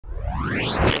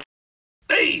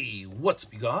What's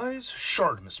up, you guys?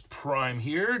 ShartimusPrime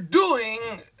here, doing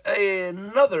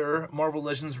another Marvel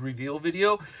Legends reveal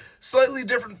video. Slightly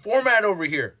different format over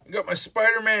here. I got my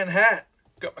Spider-Man hat,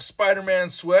 got my Spider-Man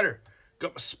sweater,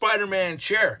 got my Spider-Man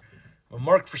chair. I'm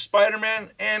marked for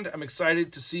Spider-Man, and I'm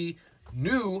excited to see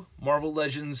new Marvel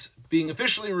Legends being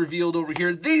officially revealed over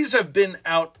here. These have been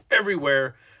out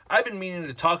everywhere. I've been meaning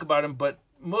to talk about them, but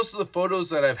most of the photos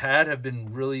that I've had have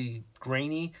been really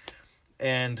grainy.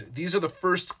 And these are the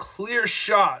first clear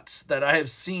shots that I have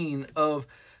seen of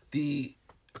the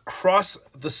Across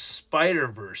the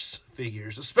Spider-Verse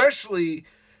figures, especially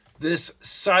this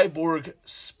Cyborg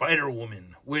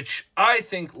Spider-Woman, which I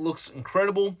think looks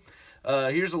incredible.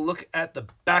 Here's a look at the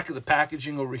back of the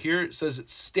packaging over here. It says it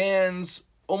stands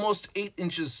almost 8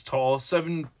 inches tall,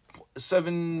 7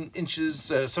 inches,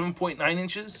 7.9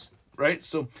 inches. Right?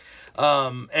 So,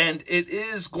 and it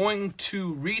is going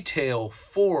to retail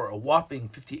for a whopping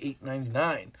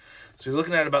 $58.99. So you're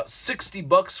looking at about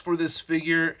 $60 for this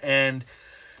figure, and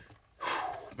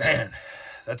man,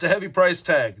 that's a heavy price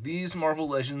tag. These Marvel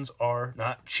Legends are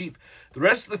not cheap. The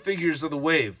rest of the figures of the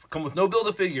wave come with no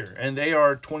Build-A-Figure, and they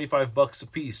are $25 a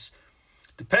piece.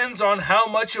 Depends on how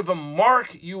much of a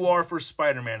mark you are for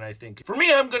Spider-Man, I think. For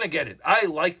me, I'm going to get it. I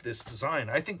like this design.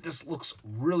 I think this looks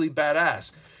really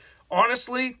badass.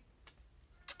 Honestly,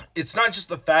 it's not just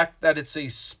the fact that it's a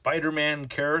Spider-Man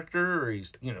character or a,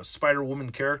 Spider-Woman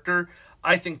character.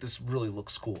 I think this really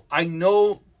looks cool. I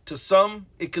know to some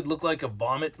it could look like a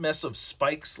vomit mess of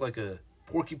spikes, like a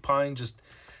porcupine just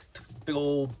took a big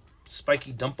old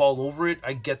spiky dump all over it.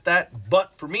 I get that.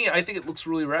 But for me, I think it looks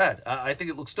really rad. I think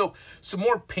it looks dope. Some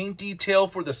more paint detail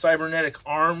for the cybernetic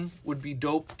arm would be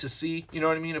dope to see. You know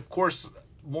what I mean? Of course,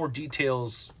 more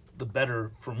details, the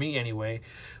better for me anyway.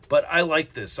 But I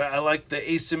like this. I like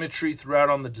the asymmetry throughout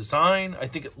on the design. I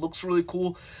think it looks really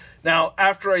cool. Now,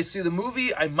 after I see the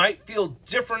movie, I might feel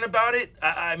different about it.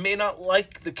 I may not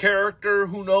like the character.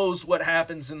 Who knows what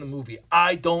happens in the movie?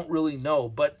 I don't really know.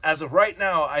 But as of right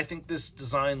now, I think this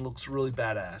design looks really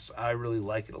badass. I really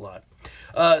like it a lot.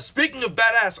 Speaking of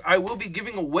badass, I will be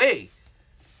giving away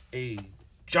a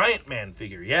Giant Man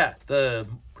figure. Yeah, the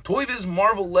Toy Biz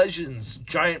Marvel Legends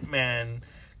Giant Man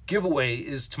giveaway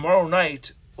is tomorrow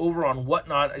night over on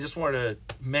Whatnot. I just wanted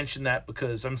to mention that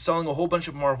because I'm selling a whole bunch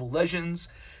of Marvel Legends.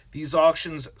 These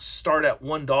auctions start at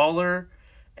 $1,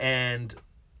 and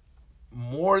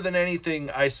more than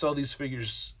anything, I sell these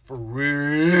figures for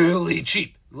really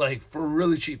cheap, like for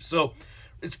really cheap. So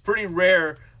it's pretty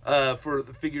rare for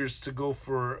the figures to go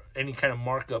for any kind of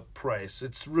markup price.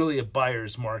 It's really a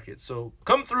buyer's market. So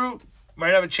come through,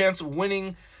 might have a chance of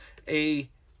winning a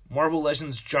Marvel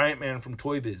Legends Giant Man from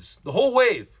Toy Biz. The whole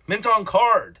wave, mint on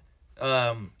card.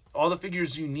 All the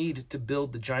figures you need to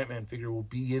build the Giant Man figure will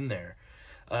be in there.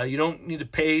 You don't need to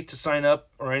pay to sign up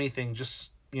or anything.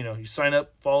 Just, you sign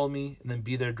up, follow me, and then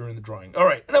be there during the drawing. All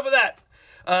right, enough of that.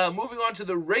 Moving on to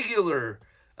the regular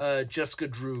Jessica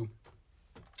Drew,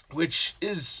 which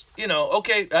is,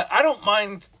 okay. I don't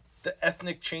mind the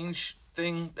ethnic change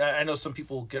thing. I know some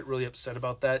people get really upset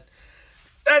about that.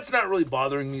 That's not really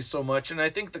bothering me so much, and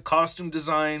I think the costume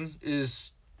design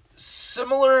is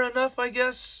similar enough, I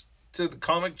guess, to the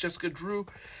comic Jessica Drew.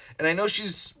 And I know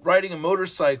she's riding a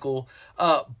motorcycle,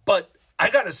 but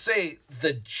I gotta say,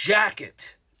 the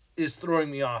jacket is throwing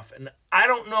me off. And I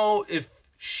don't know if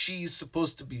she's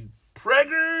supposed to be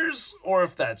preggers or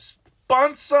if that's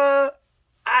panza.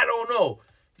 I don't know.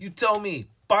 You tell me,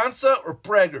 panza or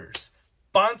preggers?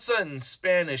 Panza in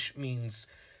Spanish means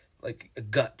like a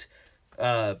gut.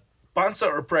 Panza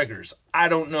or preggers? I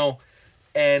don't know.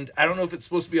 And I don't know if it's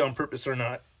supposed to be on purpose or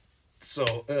not.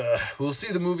 So, we'll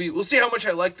see the movie. We'll see how much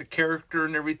I like the character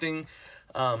and everything.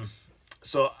 The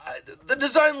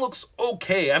design looks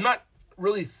okay. I'm not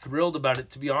really thrilled about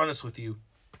it, to be honest with you.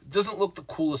 It doesn't look the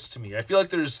coolest to me. I feel like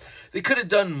they could have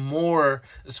done more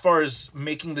as far as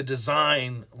making the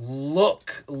design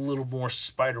look a little more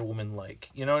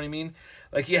Spider-Woman-like. You know what I mean?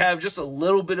 Like, you have just a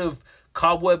little bit of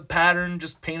cobweb pattern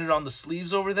just painted on the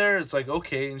sleeves over there. It's like,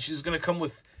 okay, and she's going to come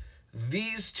with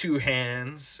these two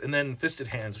hands and then fisted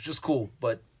hands, which is cool,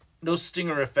 but no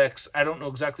stinger effects. I don't know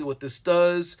exactly what this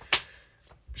does.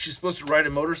 She's supposed to ride a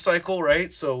motorcycle,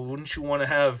 right? So wouldn't you want to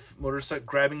have motorcycle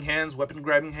grabbing hands, weapon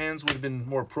grabbing hands would have been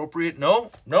more appropriate?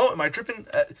 No, am I tripping?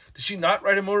 Did she not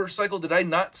ride a motorcycle? Did I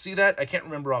not see that? I can't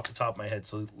remember off the top of my head,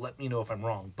 so let me know if I'm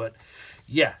wrong. But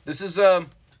yeah, this is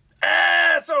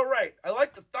it's all right. I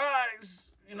like the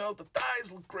thighs. The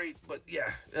thighs look great, but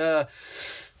yeah.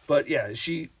 Is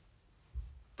she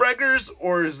preggers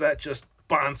or is that just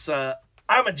panza?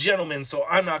 I'm a gentleman, so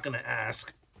I'm not going to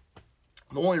ask.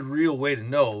 The only real way to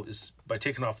know is by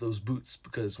taking off those boots,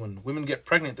 because when women get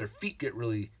pregnant, their feet get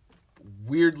really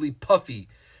weirdly puffy.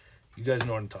 You guys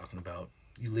know what I'm talking about.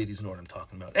 You ladies know what I'm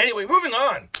talking about. Anyway, moving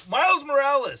on. Miles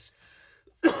Morales.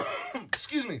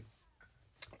 Excuse me.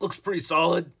 Looks pretty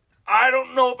solid. I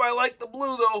don't know if I like the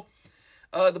blue, though.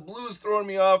 The blue is throwing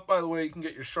me off. By the way, you can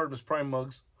get your ShartimusPrime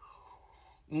mugs.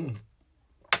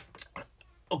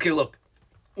 Okay, look.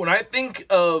 When I think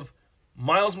of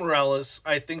Miles Morales,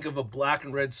 I think of a black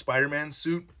and red Spider-Man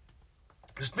suit.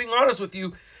 Just being honest with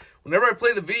you, whenever I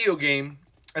play the video game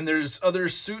and there's other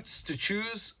suits to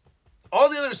choose, all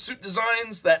the other suit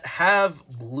designs that have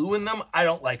blue in them, I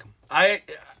don't like them.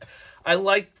 I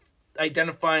like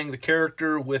identifying the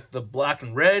character with the black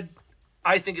and red.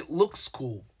 I think it looks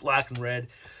cool, black and red.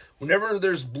 Whenever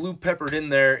there's blue peppered in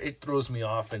there, it throws me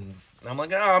off, and I'm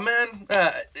like, oh man.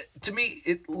 To me,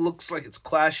 it looks like it's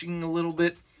clashing a little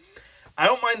bit. I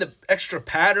don't mind the extra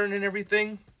pattern and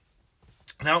everything,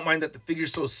 and I don't mind that the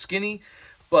figure's so skinny,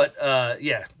 but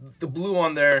yeah, the blue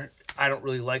on there, I don't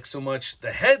really like so much.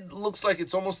 The head looks like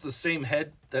it's almost the same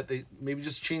head, that they maybe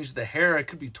just changed the hair. I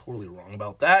could be totally wrong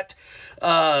about that.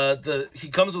 He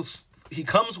comes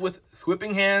with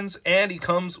whipping hands, and he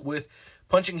comes with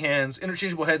punching hands,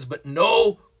 interchangeable heads, but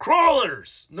no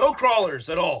crawlers. No crawlers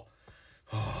at all.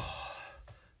 Oh,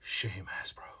 shame,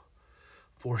 Hasbro.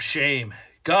 For shame.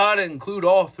 Gotta include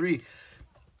all three.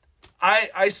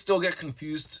 I still get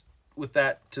confused with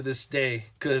that to this day,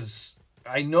 because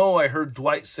I know I heard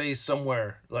Dwight say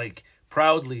somewhere, like,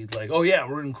 proudly, like, oh yeah,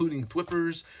 we're including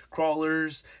thwippers,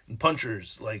 crawlers, and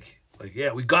punchers. Like,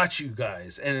 yeah, we got you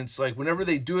guys. And it's like, whenever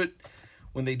they do it,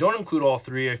 when they don't include all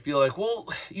three, I feel like, well,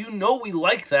 you know we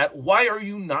like that. Why are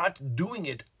you not doing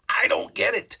it? I don't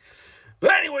get it.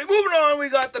 But anyway, moving on, we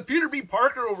got the Peter B.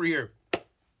 Parker over here.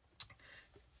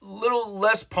 Little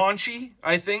less paunchy,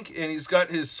 I think, and he's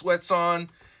got his sweats on.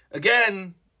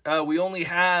 Again, we only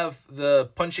have the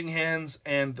punching hands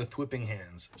and the thwipping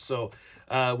hands. So,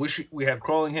 wish we had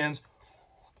crawling hands.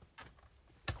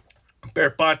 Bare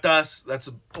patas, that's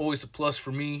always a plus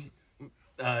for me.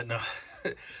 No.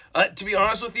 To be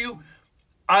honest with you,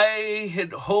 I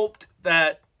had hoped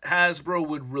that Hasbro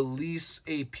would release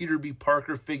a Peter B.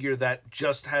 Parker figure that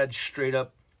just had straight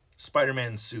up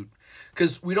Spider-Man suit.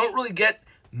 Because we don't really get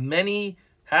many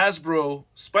Hasbro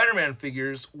Spider-Man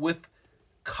figures with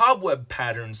cobweb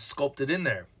patterns sculpted in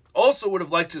there. Also would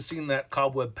have liked to have seen that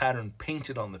cobweb pattern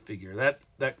painted on the figure.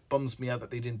 That bums me out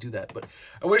that they didn't do that. But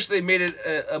I wish they made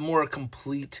it a more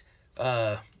complete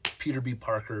Peter B.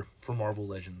 Parker for Marvel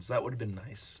Legends. That would have been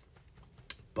nice.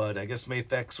 But I guess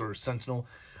Mafex or Sentinel.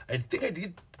 I think I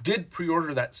did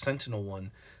pre-order that Sentinel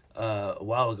one a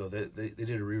while ago. They did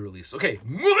a re-release. Okay,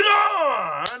 moving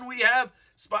on! We have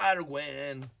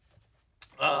Spider-Gwen.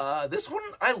 This one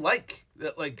I like.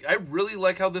 I really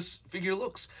like how this figure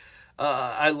looks.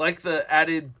 I like the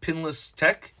added pinless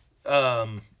tech.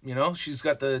 You know, she's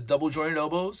got the double jointed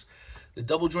elbows, the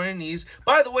double jointed knees.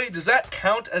 By the way, does that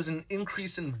count as an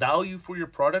increase in value for your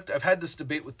product? I've had this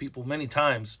debate with people many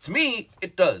times. To me,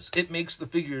 it does. It makes the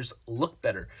figures look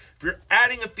better. If you're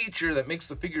adding a feature that makes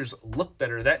the figures look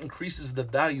better, that increases the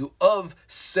value of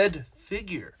said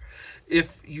figure.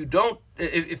 If you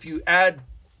add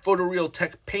photoreal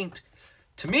tech paint,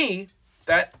 to me,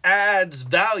 that adds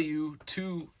value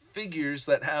to figures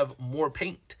that have more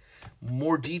paint,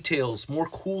 more details, more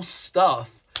cool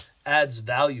stuff, adds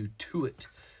value to it,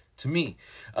 to me.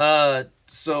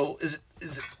 So is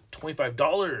it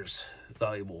 $25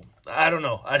 valuable? I don't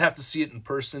know. I'd have to see it in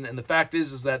person. And the fact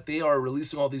is that they are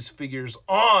releasing all these figures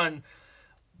on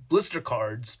blister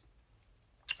cards,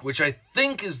 which I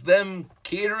think is them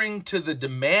catering to the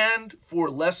demand for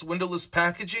less windowless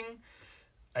packaging.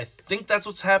 I think that's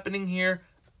what's happening here.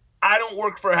 I don't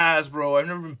work for Hasbro. I've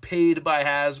never been paid by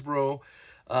Hasbro.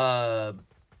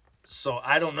 So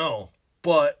I don't know.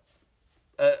 But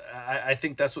I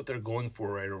think that's what they're going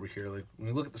for right over here. Like, when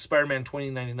you look at the Spider-Man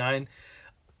 2099,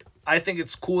 I think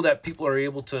it's cool that people are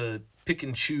able to pick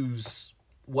and choose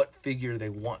what figure they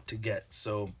want to get.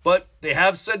 So, but they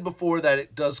have said before that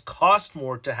it does cost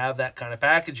more to have that kind of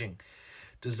packaging.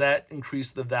 Does that increase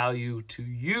the value to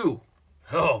you?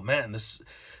 Oh man,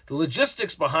 the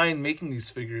logistics behind making these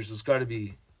figures has got to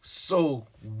be so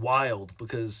wild,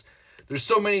 because there's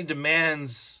so many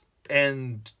demands,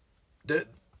 and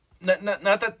not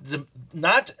that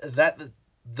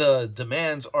the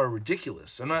demands are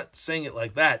ridiculous. I'm not saying it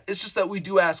like that. It's just that we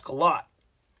do ask a lot.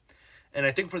 And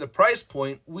I think for the price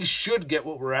point, we should get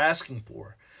what we're asking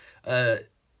for.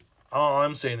 All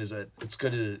I'm saying is that it's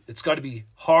got to be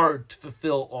hard to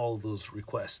fulfill all of those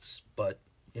requests. But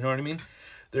you know what I mean?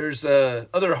 there's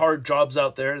other hard jobs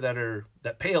out there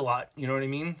that pay a lot. You know what I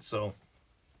mean? So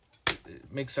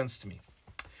it makes sense to me.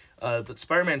 But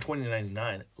Spider-Man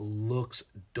 2099 looks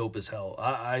dope as hell.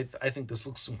 I think this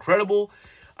looks incredible.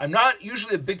 I'm not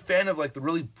usually a big fan of like the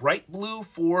really bright blue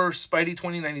for Spidey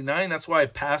 2099. That's why I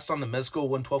passed on the Mezco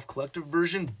 112 Collective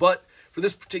version. But for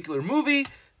this particular movie,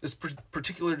 this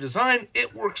particular design,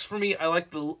 it works for me. I like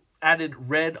the added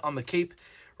red on the cape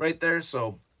right there.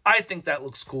 So I think that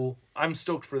looks cool. I'm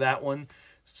stoked for that one.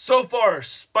 So far,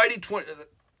 Cyborg,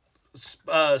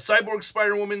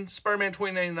 Spider-Woman, Spider-Man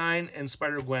 2099, and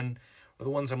Spider-Gwen are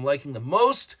the ones I'm liking the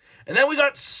most. And then we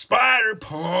got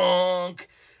Spider-Punk.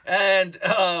 And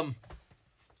I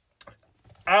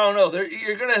don't know.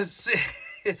 You're gonna see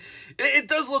it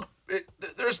does look.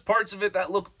 There's parts of it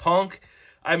that look punk.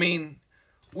 I mean,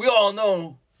 we all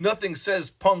know nothing says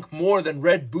punk more than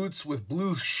red boots with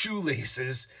blue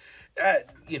shoelaces.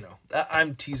 You know,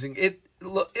 I'm teasing. It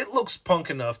looks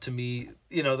punk enough to me.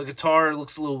 You know, the guitar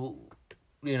looks a little,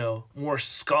 you know, more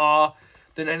ska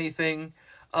than anything.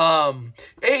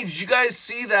 Hey, did you guys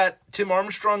see that Tim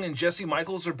Armstrong and Jesse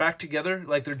Michaels are back together?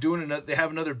 Like they're doing they have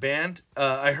another band.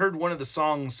 I heard one of the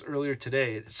songs earlier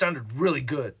today. It sounded really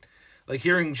good. Like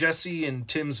hearing Jesse and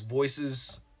Tim's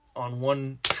voices on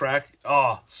one track.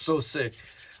 Oh, so sick.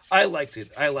 I liked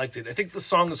it. I think the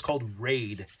song is called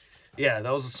Raid. Yeah,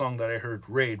 that was a song that I heard.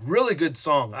 Raid. Really good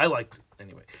song. I liked it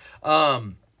anyway.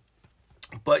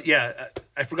 But yeah,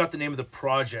 I forgot the name of the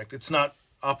project. It's not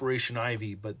Operation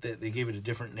Ivy, but they gave it a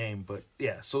different name. But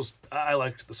yeah, so I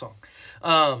liked the song.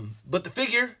 But the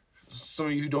figure, some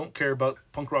of you who don't care about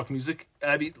punk rock music,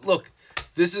 I mean, look,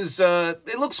 this is,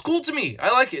 it looks cool to me.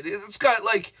 I like it. It's got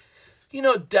like, you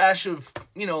know, dash of,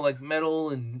 you know, like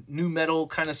metal and new metal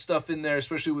kind of stuff in there,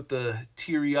 especially with the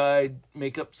teary-eyed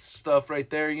makeup stuff right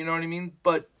there, you know what I mean?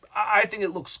 But I think it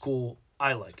looks cool.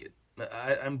 I like it.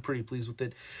 I'm pretty pleased with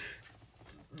it.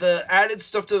 The added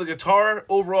stuff to the guitar,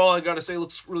 overall, I gotta say,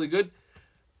 looks really good.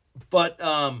 But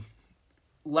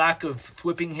lack of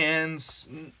thwipping hands,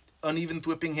 uneven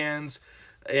thwipping hands,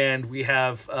 and we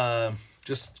have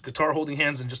just guitar holding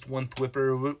hands and just one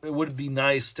thwipper. It would be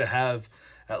nice to have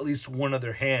at least one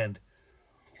other hand.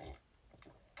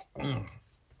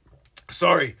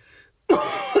 Sorry.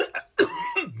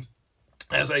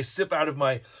 As I sip out of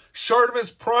my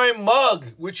ShartimusPrime mug,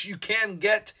 which you can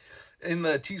get in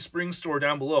the Teespring store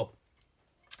down below.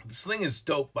 This thing is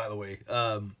dope, by the way.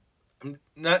 I'm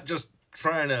not just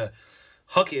trying to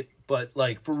huck it, but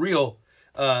like for real,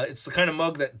 it's the kind of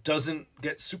mug that doesn't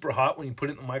get super hot when you put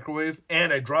it in the microwave.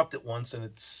 And I dropped it once and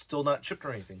it's still not chipped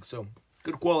or anything. So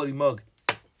good quality mug.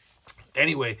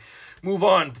 Anyway, move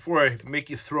on before I make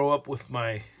you throw up with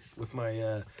my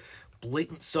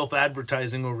blatant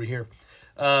self-advertising over here.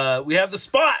 We have the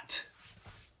Spot.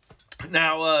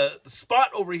 Now, the Spot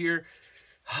over here,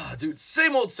 dude,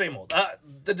 same old.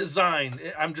 The design,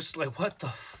 I'm just like, what the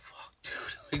fuck, dude?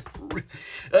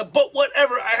 Like, but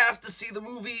whatever, I have to see the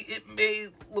movie. It may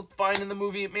look fine in the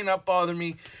movie. It may not bother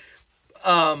me.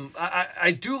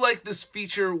 I do like this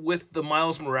feature with the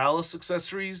Miles Morales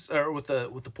accessories, or with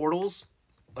the portals.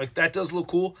 Like, that does look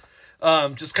cool.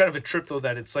 Just kind of a trip, though,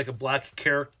 that it's like a black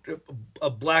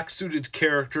suited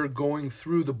character going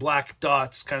through the black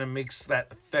dots kind of makes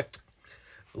that effect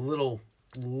a little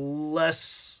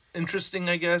less interesting,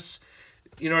 I guess.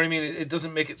 You know what I mean? It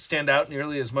doesn't make it stand out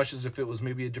nearly as much as if it was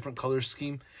maybe a different color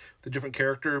scheme, the different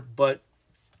character. But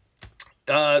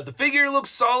the figure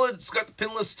looks solid. It's got the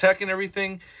pinless tech and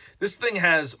everything. This thing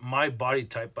has my body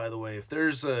type, by the way. If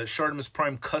there's a Shartimus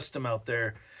Prime custom out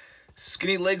there,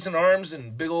 skinny legs and arms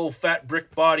and big old fat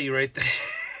brick body right there.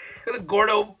 The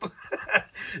Gordo.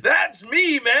 That's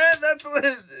me, man. That's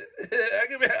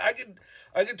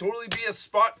I could totally be a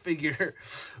Spot figure.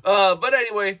 But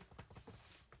anyway,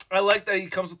 I like that he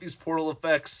comes with these portal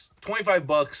effects.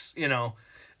 $25, you know.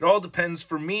 It all depends.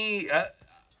 For me,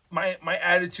 my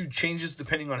attitude changes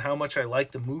depending on how much I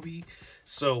like the movie.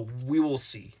 So we will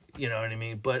see. You know what I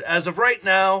mean? But as of right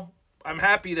now, I'm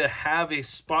happy to have a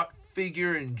Spot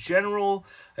figure in general.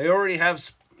 I already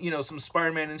have, you know, some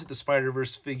Spider-Man Into the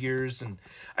Spider-Verse figures, and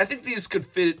I think these could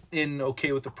fit in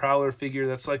okay with the Prowler figure.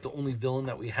 That's like the only villain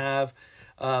that we have.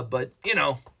 But, you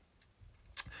know,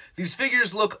 these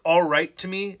figures look all right to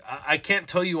me. I can't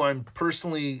tell you I'm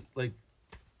personally, like,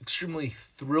 extremely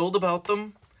thrilled about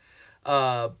them.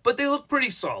 But they look pretty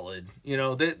solid. You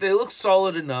know, they look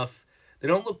solid enough. They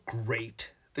don't look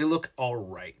great. They look all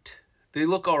right. They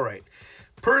look all right.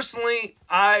 Personally,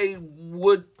 I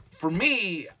would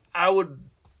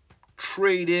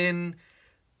trade in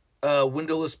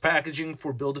windowless packaging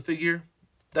for Build-A-Figure.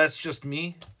 That's just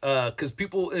me. Because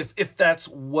people, if that's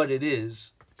what it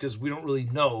is, because we don't really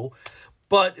know.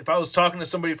 But if I was talking to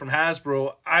somebody from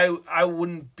Hasbro, I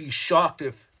wouldn't be shocked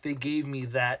if they gave me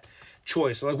that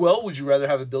choice. Like, well, would you rather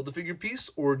have a Build-A-Figure piece,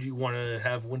 or do you want to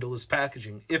have windowless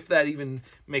packaging? If that even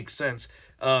makes sense.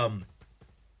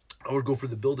 I would go for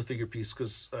the Build-A-Figure piece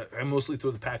because I mostly throw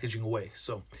the packaging away.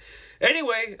 So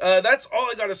anyway, that's all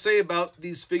I got to say about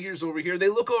these figures over here. They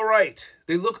look all right.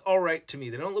 They look all right to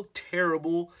me. They don't look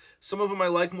terrible. Some of them I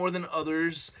like more than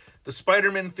others. The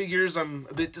Spider-Man figures I'm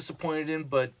a bit disappointed in,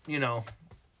 but, you know,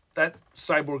 that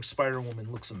Cyborg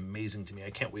Spider-Woman looks amazing to me. I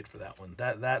can't wait for that one.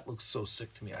 That looks so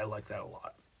sick to me. I like that a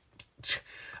lot.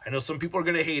 I know some people are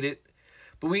going to hate it,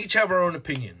 but we each have our own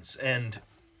opinions, and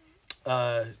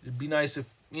it'd be nice if,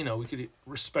 you know, we could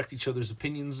respect each other's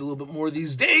opinions a little bit more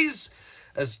these days,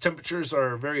 as temperatures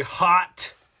are very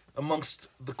hot amongst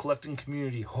the collecting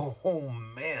community. Oh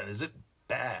man, is it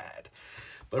bad.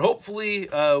 But hopefully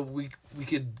we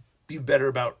could be better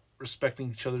about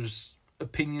respecting each other's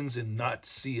opinions and not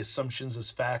see assumptions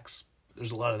as facts.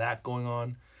 There's a lot of that going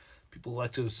on. People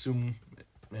like to assume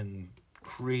and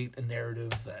create a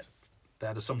narrative that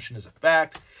that assumption is a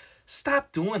fact.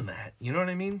 Stop doing that. You know what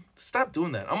I mean? Stop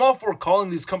doing that. I'm all for calling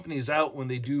these companies out when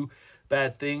they do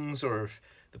bad things, or if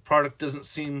the product doesn't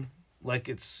seem like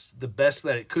it's the best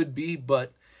that it could be,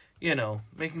 but, you know,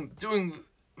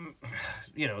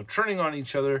 turning on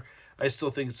each other, I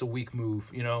still think it's a weak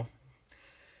move, you know?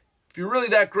 If you're really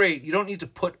that great, you don't need to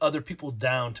put other people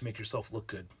down to make yourself look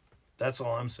good. That's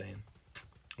all I'm saying.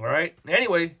 All right?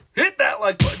 Anyway, hit that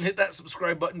like button, hit that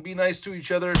subscribe button, be nice to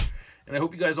each other, and I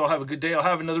hope you guys all have a good day. I'll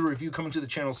have another review coming to the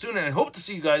channel soon, and I hope to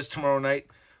see you guys tomorrow night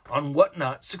on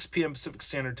Whatnot, 6 p.m. Pacific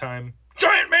Standard Time.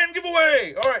 Giant Man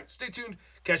giveaway! All right, stay tuned.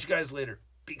 Catch you guys later.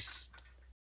 Peace.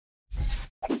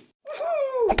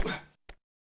 Woohoo!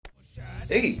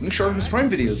 Hey, new ShartimusPrime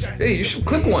videos. Hey, you should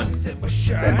click one.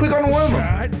 Yeah, click on one of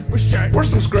them. Or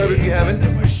subscribe if you haven't.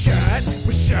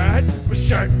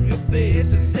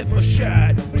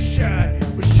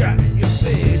 Your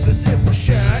face.